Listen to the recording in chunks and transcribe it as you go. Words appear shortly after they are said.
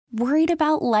Worried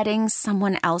about letting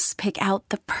someone else pick out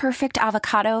the perfect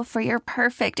avocado for your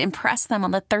perfect impress them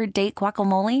on the third date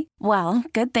guacamole? Well,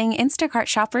 good thing Instacart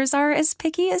shoppers are as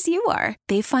picky as you are.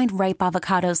 They find ripe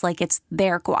avocados like it's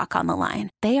their guac on the line.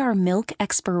 They are milk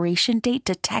expiration date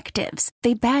detectives.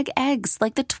 They bag eggs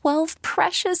like the 12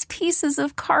 precious pieces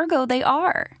of cargo they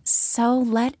are. So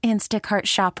let Instacart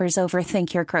shoppers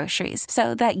overthink your groceries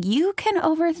so that you can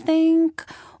overthink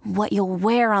what you'll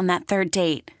wear on that third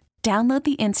date. Download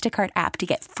the Instacart app to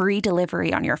get free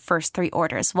delivery on your first 3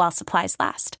 orders while supplies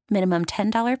last. Minimum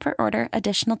 $10 per order.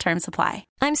 Additional terms apply.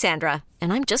 I'm Sandra,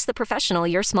 and I'm just the professional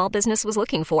your small business was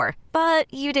looking for.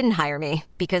 But you didn't hire me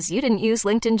because you didn't use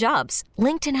LinkedIn Jobs.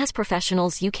 LinkedIn has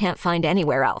professionals you can't find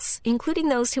anywhere else, including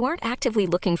those who aren't actively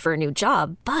looking for a new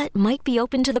job, but might be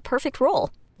open to the perfect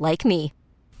role, like me.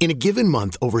 In a given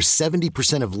month, over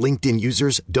 70% of LinkedIn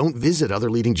users don't visit other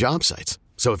leading job sites.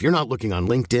 So if you're not looking on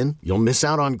LinkedIn, you'll miss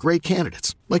out on great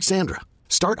candidates like Sandra.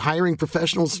 Start hiring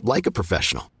professionals like a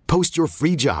professional. Post your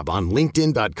free job on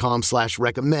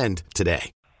linkedin.com/recommend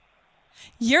today.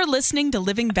 You're listening to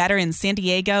Living Better in San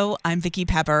Diego. I'm Vicki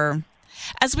Pepper.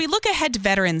 As we look ahead to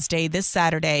Veterans Day this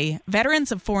Saturday,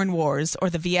 Veterans of Foreign Wars, or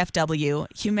the VFW,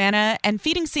 Humana, and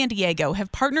Feeding San Diego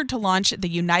have partnered to launch the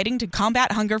Uniting to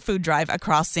Combat Hunger food drive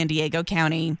across San Diego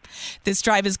County. This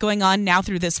drive is going on now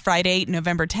through this Friday,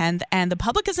 November 10th, and the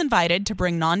public is invited to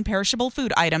bring non-perishable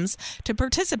food items to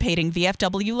participating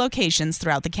VFW locations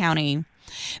throughout the county.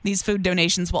 These food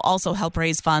donations will also help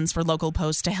raise funds for local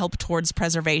posts to help towards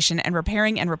preservation and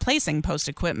repairing and replacing post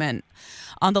equipment.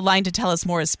 On the line to tell us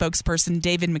more is spokesperson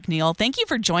David McNeill. Thank you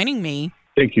for joining me.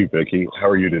 Thank you, Vicki. How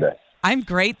are you today? I'm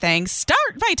great, thanks.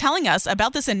 Start by telling us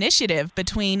about this initiative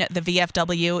between the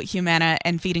VFW, Humana,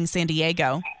 and Feeding San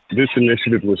Diego. This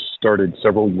initiative was started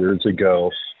several years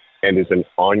ago and is an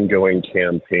ongoing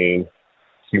campaign.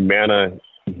 Humana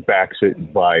backs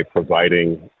it by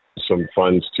providing some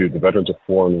funds to the Veterans of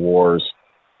Foreign Wars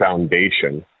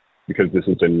Foundation, because this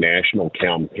is a national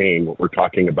campaign. What we're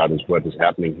talking about is what is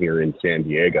happening here in San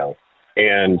Diego.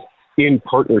 And in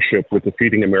partnership with the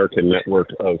Feeding America network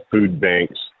of food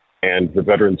banks and the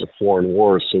Veterans of Foreign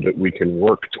Wars, so that we can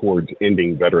work towards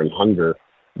ending veteran hunger,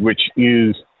 which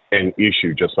is an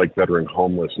issue, just like veteran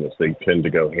homelessness. They tend to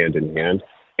go hand in hand.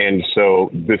 And so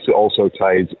this also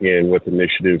ties in with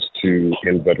initiatives to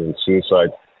end veteran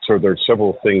suicide. So there are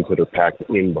several things that are packed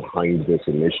in behind this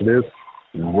initiative.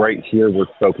 Right here, we're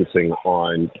focusing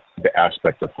on the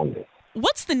aspect of hunger.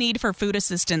 What's the need for food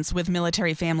assistance with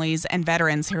military families and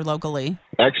veterans here locally?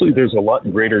 Actually, there's a lot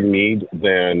greater need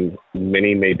than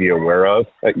many may be aware of.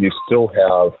 You still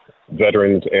have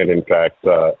veterans and, in fact,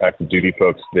 active duty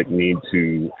folks that need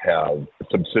to have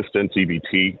subsistence,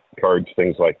 EBT cards,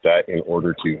 things like that, in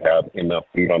order to have enough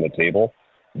food on the table.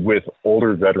 With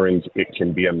older veterans, it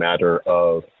can be a matter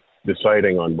of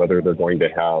deciding on whether they're going to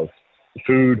have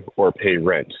food or pay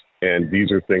rent. And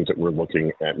these are things that we're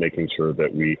looking at making sure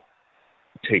that we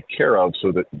take care of,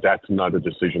 so that that's not a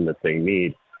decision that they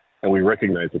need. And we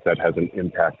recognize that that has an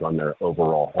impact on their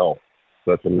overall health.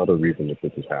 So that's another reason that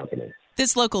this is happening.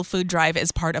 This local food drive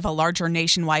is part of a larger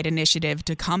nationwide initiative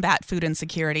to combat food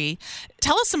insecurity.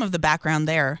 Tell us some of the background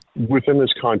there. Within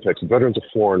this context, Veterans of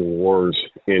Foreign Wars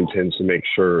intends to make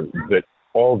sure that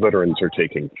all veterans are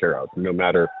taken care of, no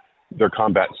matter their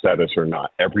combat status or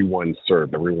not. Everyone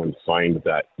served, everyone signed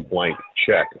that blank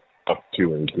check up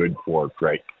to and good for,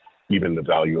 right, even the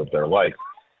value of their life.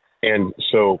 And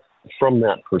so from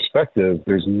that perspective,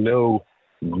 there's no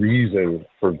reason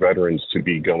for veterans to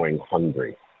be going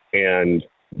hungry. And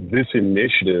this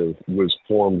initiative was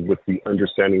formed with the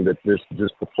understanding that this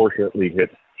disproportionately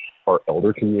hits our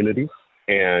elder community,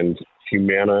 and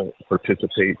Humana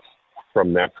participates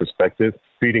from that perspective.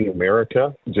 Feeding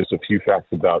America, just a few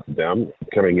facts about them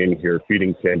coming in here,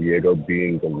 Feeding San Diego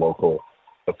being the local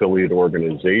affiliate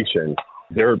organization,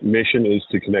 their mission is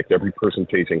to connect every person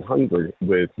facing hunger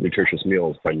with nutritious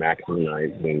meals by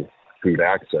maximizing food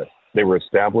access. They were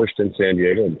established in San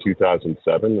Diego in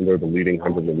 2007, and they're the leading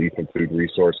hunger relief and food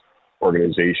resource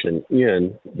organization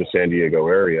in the San Diego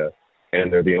area,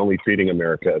 and they're the only Feeding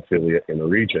America affiliate in the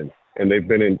region. And they've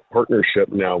been in partnership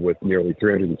now with nearly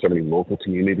 370 local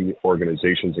community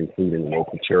organizations, including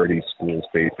local charities, schools,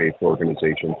 faith-based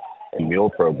organizations, and meal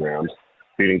programs.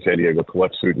 Feeding San Diego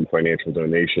collects food and financial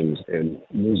donations and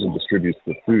moves and distributes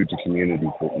the food to communities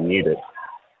that need it,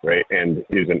 right, and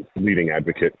is a leading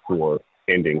advocate for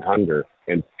ending hunger.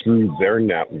 And through their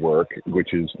network,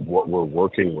 which is what we're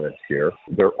working with here,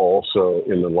 they're also,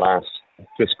 in the last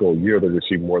fiscal year, they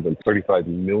received more than 35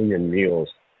 million meals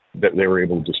that they were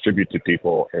able to distribute to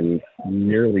people, and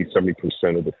nearly 70%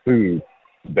 of the food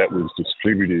that was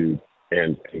distributed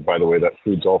And by the way, that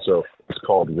food's also, it's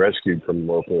called, rescued from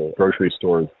local grocery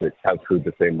stores that have food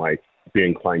that they might be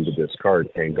inclined to discard,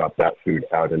 and got that food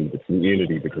out into the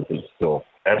community because it's still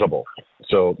edible.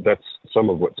 So that's some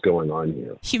of what's going on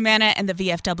here. Humana and the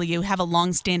VFW have a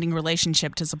long-standing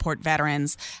relationship to support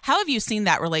veterans. How have you seen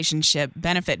that relationship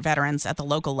benefit veterans at the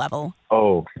local level?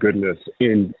 Oh, goodness.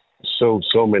 In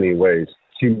so many ways.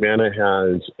 Humana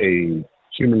has a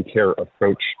human care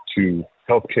approach to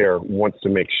healthcare, wants to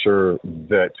make sure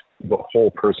that the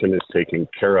whole person is taken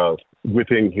care of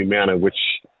within Humana, which,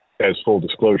 as full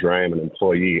disclosure, I am an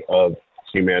employee of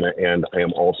Humana, and I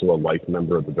am also a life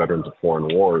member of the Veterans of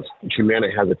Foreign Wars. Humana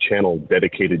has a channel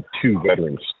dedicated to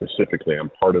veterans specifically.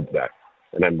 I'm part of that,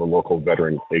 and I'm the local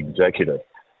veteran executive.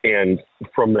 And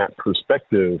from that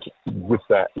perspective, with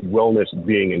that wellness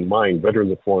being in mind,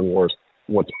 Veterans of Foreign Wars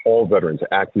wants all veterans,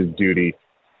 active duty,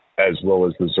 as well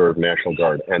as Reserve, National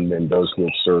Guard, and then those who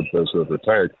have served, those who have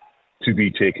retired, to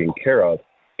be taken care of.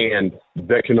 And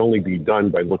that can only be done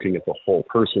by looking at the whole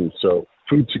person. So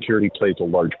food security plays a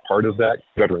large part of that.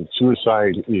 Veteran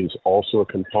suicide is also a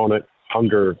component.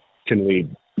 Hunger can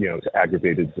lead, to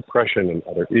aggravated depression and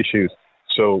other issues.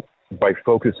 So by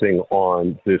focusing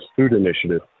on this food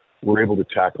initiative, we're able to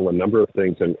tackle a number of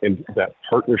things. And that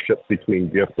partnership between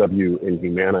VFW and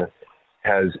Humana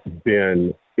has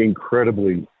been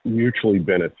incredibly mutually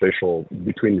beneficial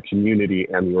between the community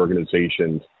and the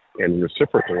organizations, and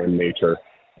reciprocal in nature,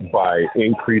 by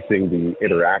increasing the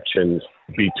interactions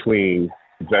between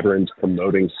veterans,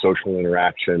 promoting social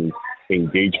interactions,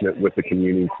 engagement with the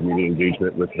community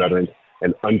engagement with veterans,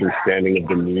 and understanding of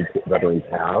the needs that veterans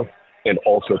have, and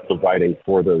also providing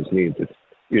for those needs.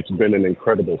 It's been an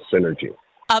incredible synergy.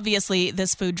 Obviously,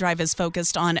 this food drive is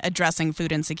focused on addressing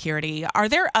food insecurity. Are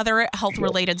there other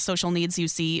health-related social needs you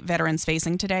see veterans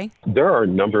facing today? There are a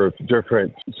number of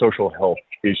different social health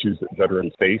issues that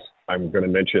veterans face. I'm going to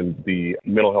mention the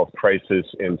mental health crisis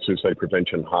and suicide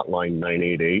prevention hotline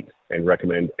 988, and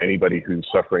recommend anybody who's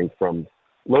suffering from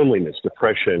loneliness,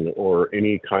 depression, or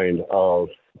any kind of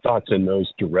thoughts in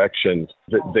those directions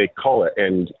that they call it.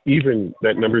 And even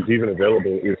that number is even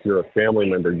available if you're a family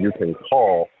member. You can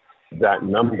call that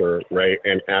number, right,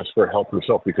 and ask for help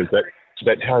yourself, because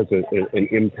that has an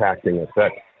impacting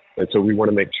effect. And so we want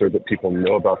to make sure that people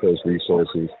know about those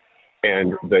resources,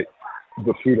 and that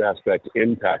the food aspect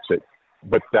impacts it.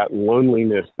 But that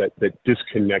loneliness, that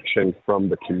disconnection from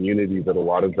the community that a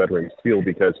lot of veterans feel,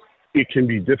 because it can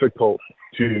be difficult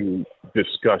to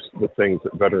discuss the things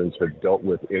that veterans have dealt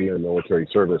with in their military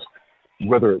service,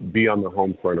 whether it be on the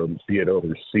home front or be it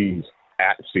overseas,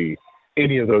 at sea.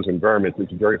 Any of those environments,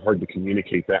 it's very hard to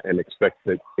communicate that and expect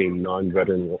that a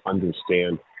non-veteran will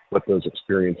understand what those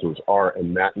experiences are,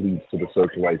 and that leads to the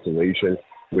social isolation,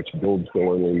 which builds the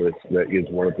loneliness. That is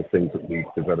one of the things that leads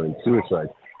to veteran suicide.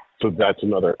 So that's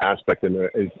another aspect, and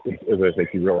as I think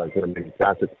you realize, there are many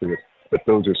facets to this, but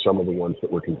those are some of the ones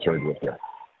that we're concerned with there.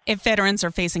 If veterans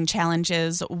are facing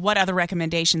challenges, what other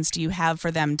recommendations do you have for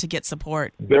them to get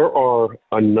support? There are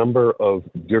a number of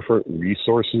different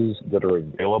resources that are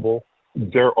available.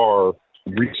 There are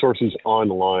resources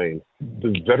online.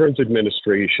 The Veterans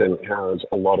Administration has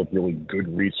a lot of really good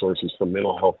resources for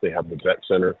mental health. They have the Vet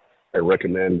Center. I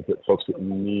recommend that folks that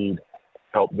need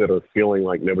help, that are feeling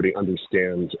like nobody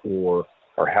understands or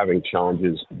are having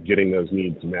challenges getting those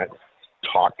needs met,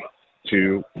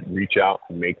 reach out,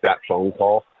 make that phone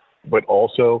call. But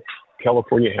also,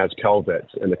 California has CalVets,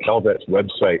 and the CalVets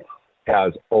website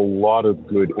has a lot of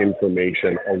good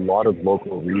information, a lot of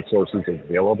local resources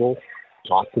available.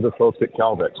 Talk to the folks at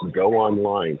CalVets. Go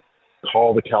online.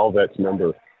 Call the CalVets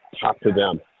number. Talk to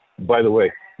them. By the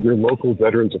way, your local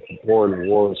Veterans of Foreign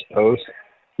Wars post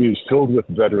is filled with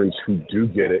veterans who do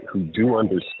get it, who do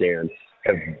understand,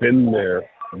 have been there,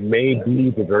 may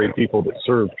be the very people that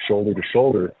served shoulder to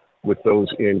shoulder with those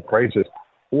in crisis,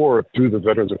 or through the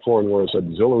Veterans of Foreign Wars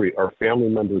Auxiliary, are family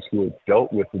members who have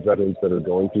dealt with the veterans that are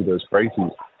going through those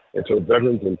crises. And so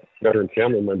veterans and veteran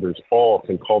family members all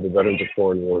can call the Veterans of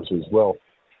Foreign Wars as well.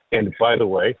 And by the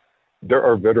way, there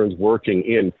are veterans working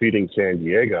in Feeding San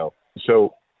Diego.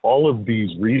 So all of these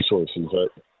resources,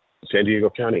 San Diego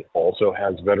County also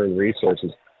has veteran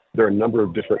resources. There are a number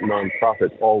of different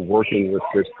nonprofits all working with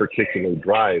this particular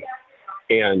drive.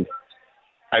 And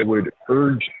I would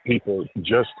urge people,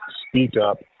 just speak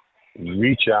up,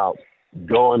 reach out,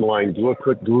 go online, do a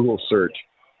quick Google search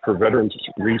for Veterans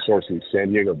Resources,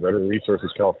 San Diego, Veteran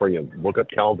Resources, California. Look up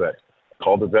CalVet,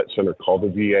 call the Vet Center, call the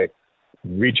VA,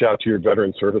 reach out to your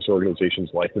veteran service organizations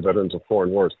like the Veterans of Foreign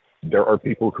Wars. There are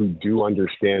people who do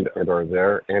understand and are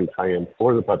there, and I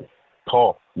implore the public,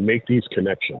 call, make these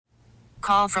connections.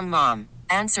 Call from mom.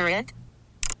 Answer it.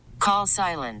 Call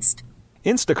silenced.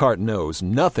 Instacart knows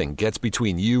nothing gets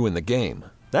between you and the game.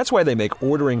 That's why they make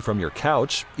ordering from your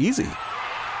couch easy.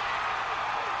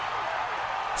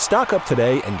 Stock up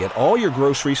today and get all your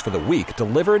groceries for the week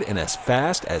delivered in as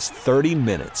fast as 30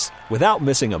 minutes without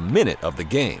missing a minute of the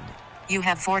game. You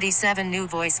have 47 new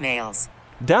voicemails.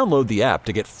 Download the app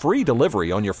to get free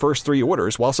delivery on your first 3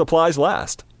 orders while supplies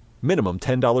last. Minimum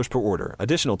 $10 per order.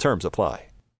 Additional terms apply.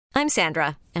 I'm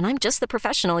Sandra, and I'm just the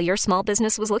professional your small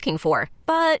business was looking for.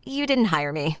 But you didn't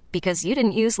hire me because you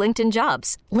didn't use LinkedIn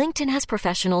Jobs. LinkedIn has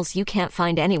professionals you can't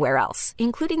find anywhere else,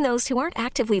 including those who aren't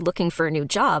actively looking for a new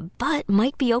job, but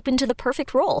might be open to the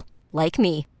perfect role, like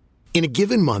me. In a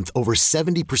given month, over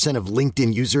 70% of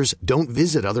LinkedIn users don't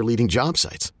visit other leading job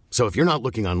sites. So if you're not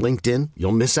looking on LinkedIn,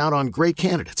 you'll miss out on great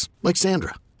candidates like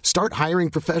Sandra. Start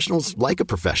hiring professionals like a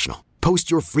professional.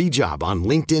 Post your free job on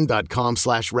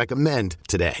linkedin.com/recommend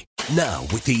today. Now,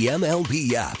 with the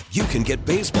MLB app, you can get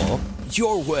baseball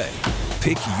your way.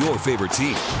 Pick your favorite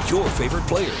team, your favorite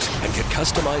players, and get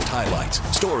customized highlights,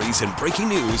 stories, and breaking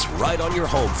news right on your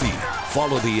home feed.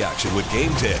 Follow the action with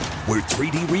Game Day, where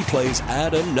 3D replays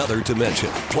add another dimension.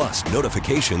 Plus,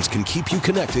 notifications can keep you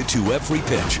connected to every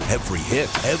pitch, every hit,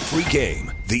 every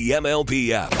game. The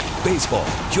MLB app. Baseball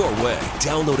your way.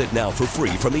 Download it now for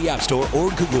free from the App Store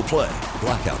or Google Play.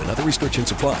 Blackout and other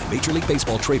restrictions apply. Major League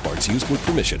Baseball trademarks used with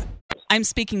permission. I'm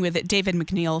speaking with David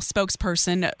McNeill,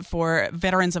 spokesperson for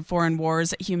Veterans of Foreign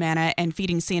Wars, Humana, and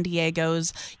Feeding San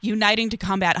Diego's Uniting to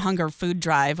Combat Hunger food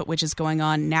drive, which is going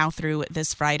on now through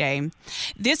this Friday.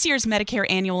 This year's Medicare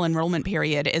annual enrollment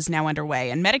period is now underway,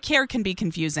 and Medicare can be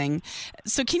confusing.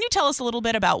 So can you tell us a little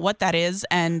bit about what that is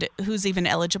and who's even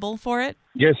eligible for it?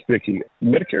 Yes, Vicki.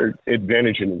 Medicare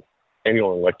Advantage and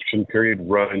annual election period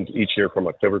runs each year from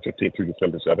October 15th through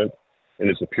December 7th, and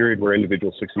it's a period where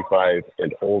individuals 65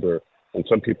 and older and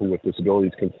some people with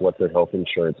disabilities can select their health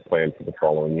insurance plan for the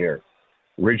following year.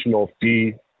 Original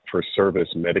fee-for-service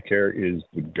Medicare is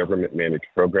the government-managed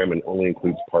program and only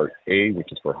includes Part A, which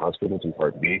is for hospitals, and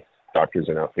Part B, doctors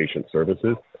and outpatient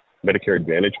services. Medicare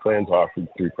Advantage plans offered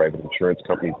through private insurance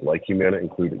companies like Humana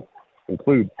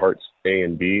include Parts A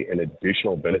and B and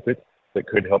additional benefits that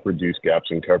could help reduce gaps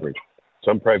in coverage.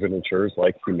 Some private insurers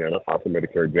like Humana offer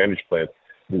Medicare Advantage plans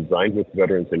designed with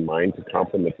veterans in mind to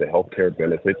complement the health care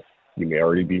benefits you may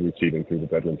already be receiving through the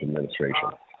Veterans Administration.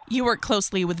 You work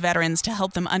closely with veterans to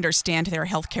help them understand their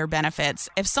health care benefits.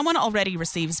 If someone already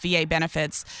receives VA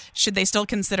benefits, should they still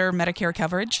consider Medicare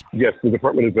coverage? Yes, the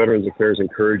Department of Veterans Affairs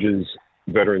encourages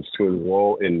veterans to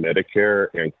enroll in Medicare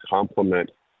and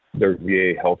complement their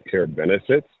VA health care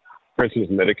benefits. For instance,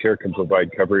 Medicare can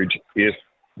provide coverage if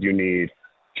you need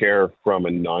care from a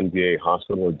non-VA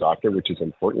hospital or doctor, which is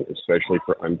important, especially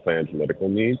for unplanned medical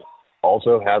needs.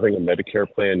 Also, having a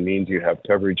Medicare plan means you have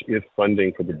coverage if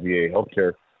funding for the VA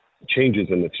healthcare changes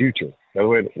in the future. By the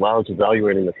way, it allows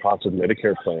evaluating the cost of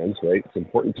Medicare plans, right? It's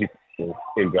important people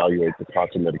evaluate the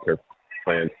cost of Medicare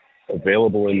plans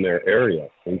available in their area,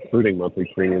 including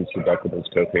monthly premiums, deductibles,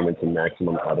 co-payments, and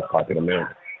maximum out-of-pocket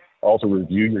amount. Also,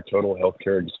 review your total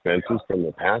healthcare expenses from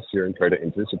the past year and try to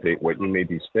anticipate what you may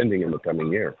be spending in the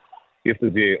coming year. If the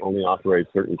VA only authorized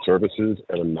certain services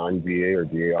at a non-VA or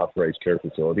VA-authorized care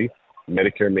facility,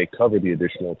 Medicare may cover the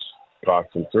additional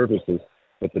costs and services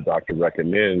that the doctor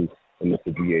recommends and that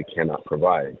the VA cannot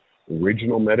provide.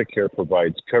 Original Medicare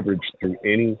provides coverage through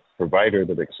any provider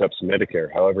that accepts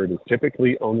Medicare. However, it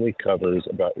typically only covers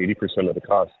about 80% of the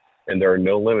cost, and there are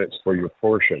no limits for your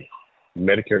portion.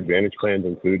 Medicare Advantage plans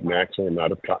include maximum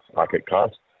out-of-pocket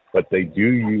costs, but they do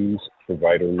use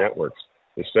provider networks,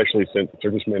 especially since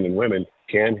servicemen and women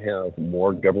can have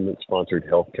more government-sponsored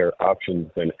health care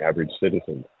options than average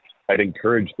citizens. I'd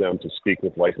encourage them to speak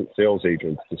with licensed sales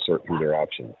agents to sort through their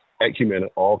options. At Humana,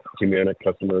 all Humana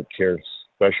customer care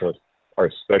specialists are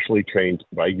specially trained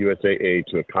by USAA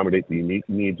to accommodate the unique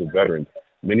needs of veterans.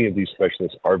 Many of these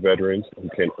specialists are veterans who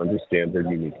can understand their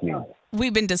unique needs.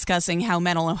 We've been discussing how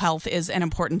mental health is an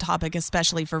important topic,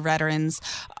 especially for veterans.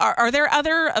 Are there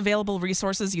other available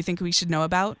resources you think we should know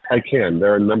about? I can.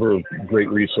 There are a number of great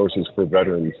resources for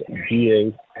veterans.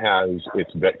 VA has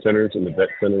its vet centers, and the vet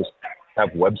centers have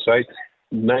websites.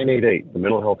 988, the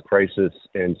Mental Health Crisis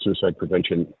and Suicide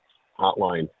Prevention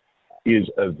Hotline, is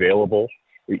available.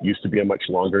 It used to be a much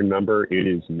longer number. It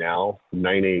is now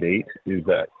 988 is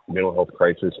that Mental Health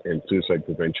Crisis and Suicide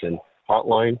Prevention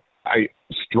Hotline. I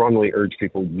strongly urge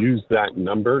people use that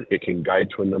number. It can guide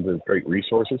to a number of great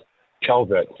resources.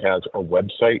 CalVet has a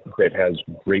website that has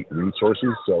great resources,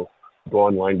 so go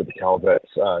online to the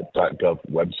calvets.gov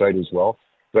website as well.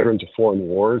 Veterans of Foreign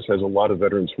Wars has a lot of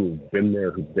veterans who have been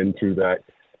there, who've been through that,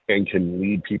 and can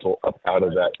lead people up out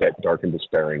of that dark and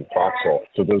despairing foxhole.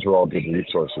 So those are all good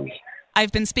resources.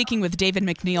 I've been speaking with David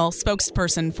McNeill,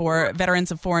 spokesperson for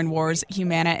Veterans of Foreign Wars,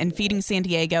 Humana, and Feeding San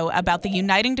Diego about the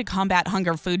Uniting to Combat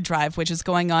Hunger food drive, which is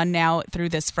going on now through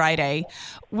this Friday.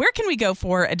 Where can we go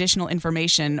for additional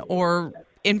information or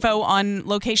info on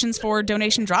locations for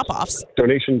donation drop-offs?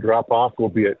 Donation drop-off will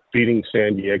be at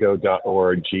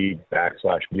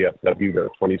feedingsandiego.org/VFW. There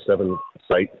are 27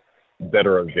 sites that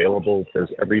are available. There's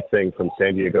everything from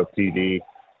San Diego PD,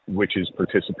 which is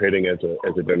participating as a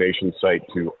donation site,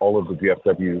 to all of the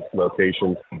VFW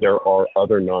locations. There are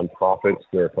other nonprofits.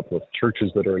 There are a couple of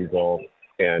churches that are involved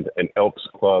and an Elks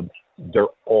Club. They're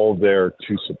all there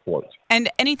to support. And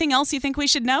anything else you think we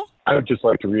should know? I would just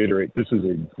like to reiterate, this is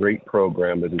a great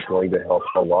program that is going to help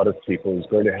a lot of people. It's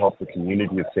going to help the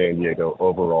community of San Diego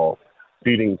overall.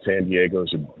 Feeding San Diego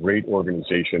is a great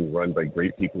organization run by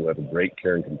great people who have a great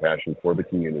care and compassion for the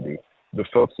community. The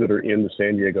folks that are in the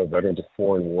San Diego Veterans of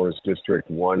Foreign Wars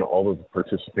District 1, all of the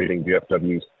participating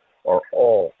VFWs, are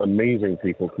all amazing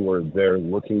people who are there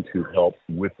looking to help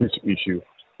with this issue,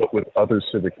 but with other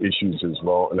civic issues as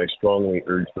well. And I strongly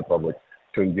urge the public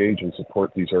to engage and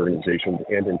support these organizations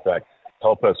and, in fact,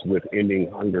 help us with ending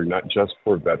hunger, not just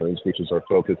for veterans, which is our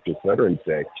focus this Veterans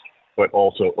Day, but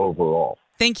also overall.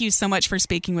 Thank you so much for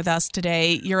speaking with us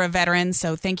today. You're a veteran,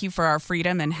 so thank you for our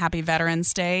freedom and happy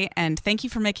Veterans Day. And thank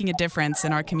you for making a difference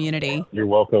in our community. You're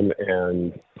welcome,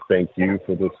 and thank you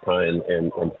for this time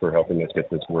and for helping us get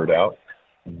this word out.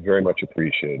 Very much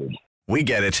appreciated. We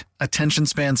get it. Attention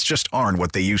spans just aren't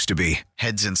what they used to be.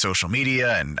 Heads in social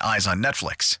media and eyes on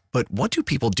Netflix. But what do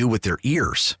people do with their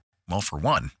ears? Well, for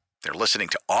one, they're listening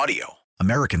to audio.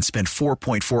 Americans spend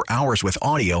 4.4 hours with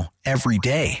audio every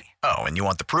day. Oh, and you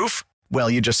want the proof? Well,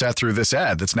 you just sat through this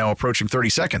ad that's now approaching 30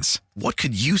 seconds. What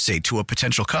could you say to a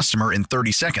potential customer in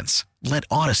 30 seconds? Let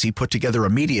Odyssey put together a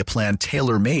media plan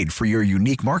tailor-made for your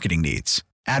unique marketing needs.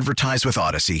 Advertise with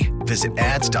Odyssey. Visit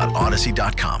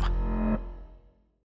ads.odyssey.com.